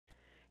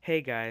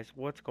Hey guys,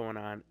 what's going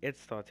on? It's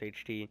Thoughts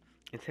HD,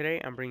 and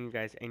today I'm bringing you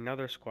guys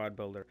another squad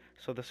builder.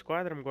 So the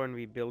squad that I'm going to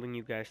be building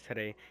you guys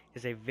today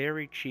is a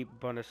very cheap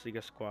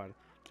Bundesliga squad.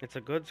 It's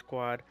a good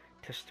squad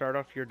to start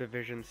off your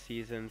division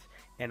seasons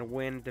and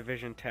win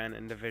Division 10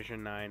 and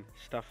Division 9,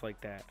 stuff like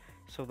that.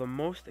 So the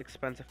most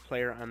expensive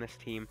player on this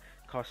team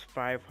costs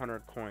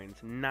 500 coins.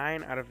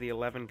 9 out of the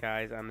 11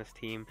 guys on this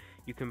team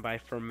you can buy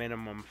for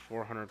minimum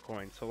 400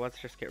 coins. So let's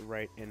just get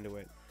right into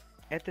it.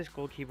 At this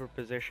goalkeeper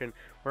position,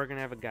 we're going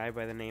to have a guy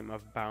by the name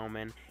of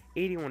Bauman,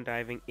 81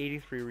 diving,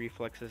 83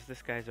 reflexes.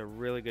 This guy's a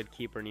really good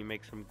keeper and he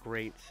makes some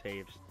great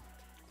saves.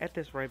 At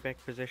this right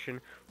back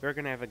position, we're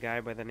going to have a guy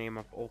by the name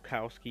of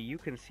Olkowski. You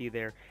can see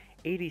there,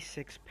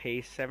 86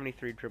 pace,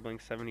 73 dribbling,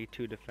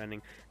 72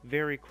 defending,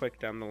 very quick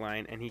down the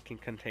line, and he can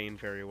contain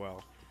very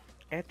well.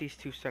 At these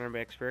two center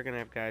backs, we're going to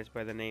have guys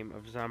by the name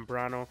of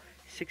Zambrano,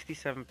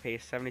 67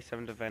 pace,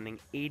 77 defending,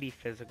 80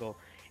 physical,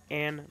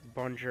 and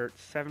Bungert,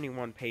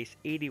 71 pace,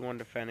 81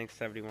 defending,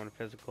 71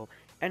 physical.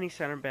 Any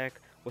center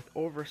back with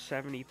over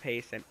 70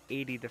 pace and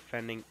 80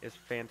 defending is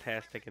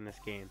fantastic in this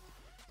game.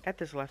 At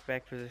this left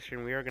back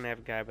position, we are going to have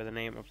a guy by the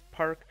name of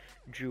Park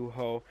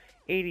Ju-ho,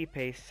 80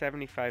 pace,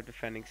 75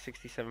 defending,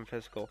 67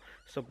 physical.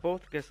 So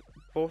both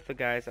the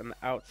guys on the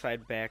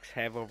outside backs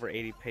have over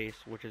 80 pace,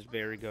 which is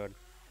very good.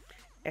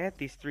 At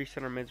these three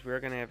center mids, we are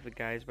going to have the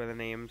guys by the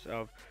names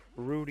of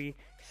Rudy,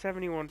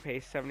 71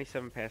 pace,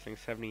 77 passing,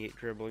 78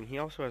 dribbling. He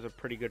also has a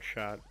pretty good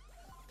shot.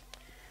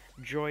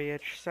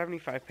 Jojic,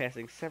 75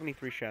 passing,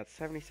 73 shots,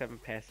 77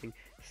 passing,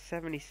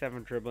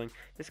 77 dribbling.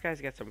 This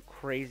guy's got some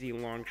crazy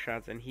long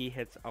shots, and he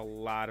hits a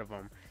lot of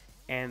them.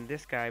 And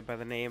this guy by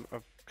the name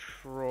of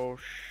Troszowski,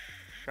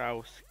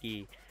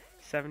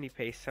 70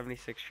 pace,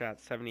 76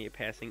 shots, 78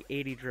 passing,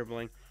 80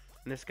 dribbling.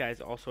 And this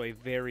guy's also a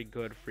very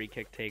good free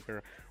kick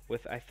taker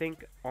with, I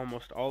think,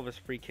 almost all of his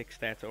free kick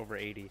stats over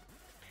 80.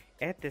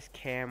 At this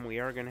cam, we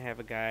are going to have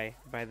a guy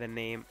by the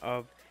name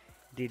of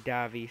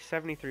Didavi,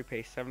 73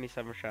 pace,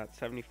 77 shots,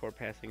 74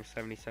 passing,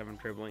 77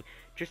 dribbling.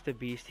 Just a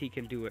beast. He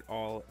can do it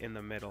all in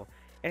the middle.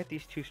 At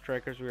these two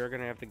strikers, we are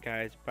going to have the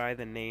guys by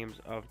the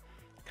names of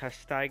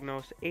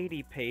Castagnos,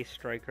 80 pace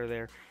striker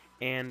there,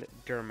 and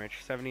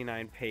Dermich,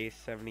 79 pace,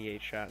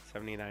 78 shots,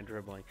 79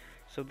 dribbling.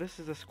 So this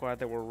is the squad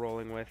that we're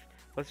rolling with.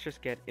 Let's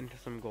just get into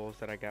some goals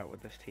that I got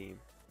with this team.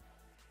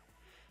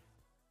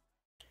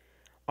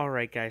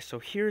 Alright guys, so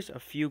here's a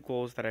few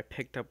goals that I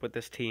picked up with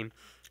this team.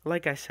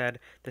 Like I said,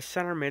 the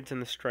center mids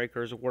and the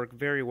strikers work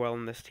very well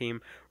in this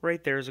team.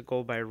 Right there is a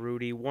goal by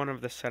Rudy, one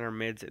of the center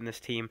mids in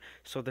this team.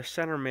 So the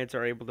center mids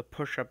are able to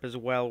push up as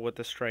well with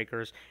the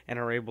strikers and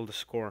are able to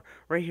score.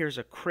 Right here is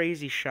a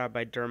crazy shot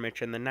by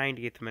Dermich in the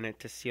 90th minute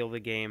to seal the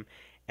game.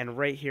 And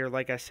right here,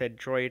 like I said,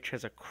 Jojic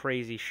has a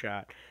crazy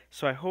shot.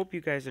 So I hope you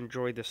guys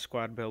enjoyed this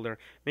squad builder.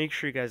 Make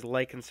sure you guys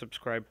like and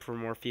subscribe for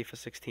more FIFA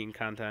 16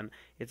 content.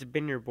 It's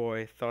been your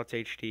boy, Thoughts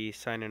HD,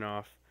 signing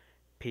off.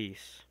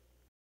 Peace.